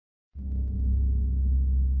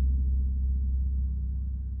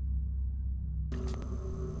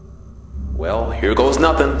Well, here goes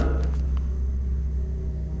nothing.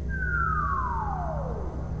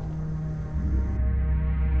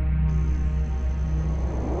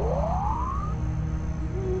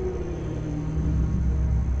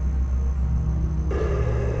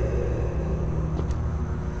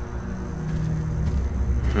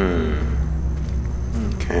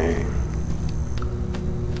 Okay.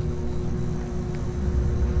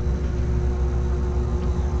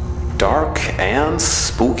 Dark and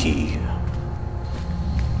spooky.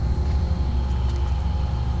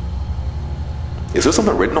 Is there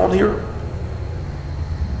something written on here?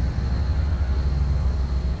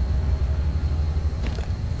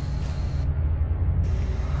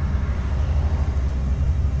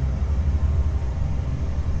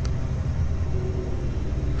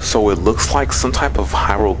 So it looks like some type of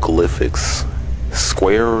hieroglyphics.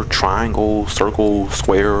 Square, triangle, circle,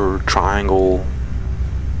 square, triangle,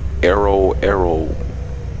 arrow, arrow.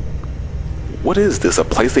 What is this? A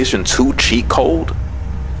PlayStation 2 cheat code?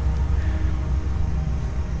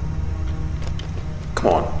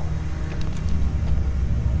 Come on.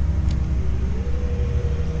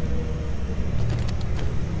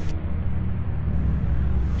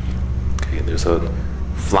 Okay, there's a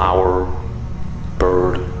flower,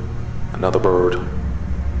 bird, another bird,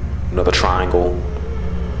 another triangle,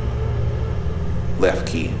 left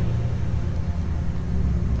key.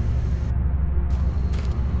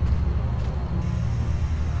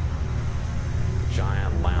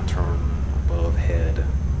 Giant lantern above head.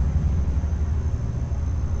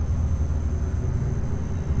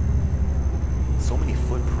 So many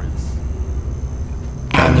footprints.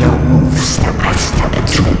 And your moves step by step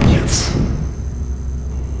attributes.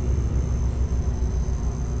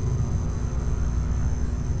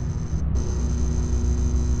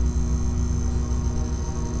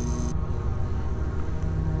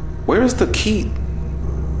 Where's the key?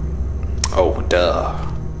 Oh, duh.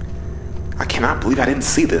 I cannot believe I didn't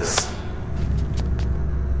see this.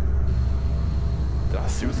 Did I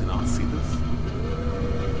seriously not see this?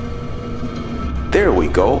 There we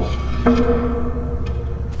go.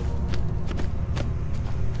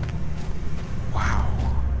 Wow.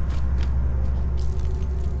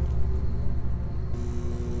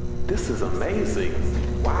 This is amazing.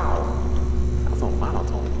 Wow. Sounds on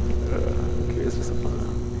monotone. Okay, it's just a fun.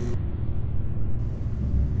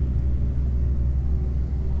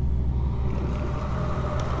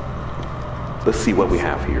 Let's see what we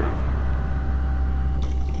have here.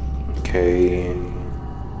 Okay.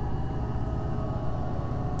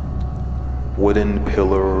 Wooden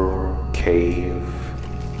pillar, cave.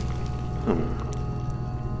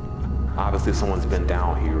 Obviously someone's been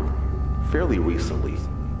down here fairly recently.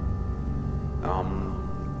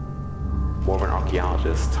 More of an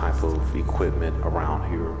archaeologist type of equipment around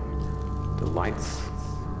here. The lights.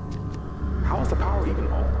 How is the power even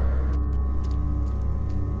on?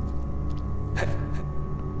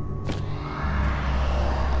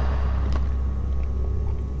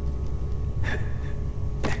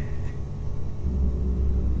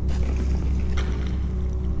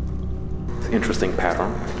 Interesting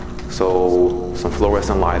pattern. So some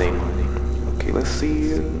fluorescent lighting. Okay, let's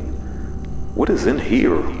see what is in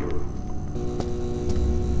here.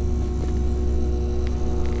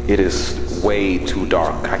 It is way too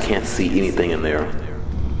dark. I can't see anything in there.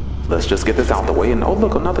 Let's just get this out the way and oh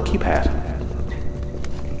look, another keypad.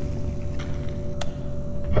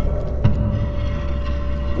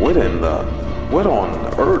 What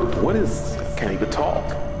on earth? What is, can't even talk.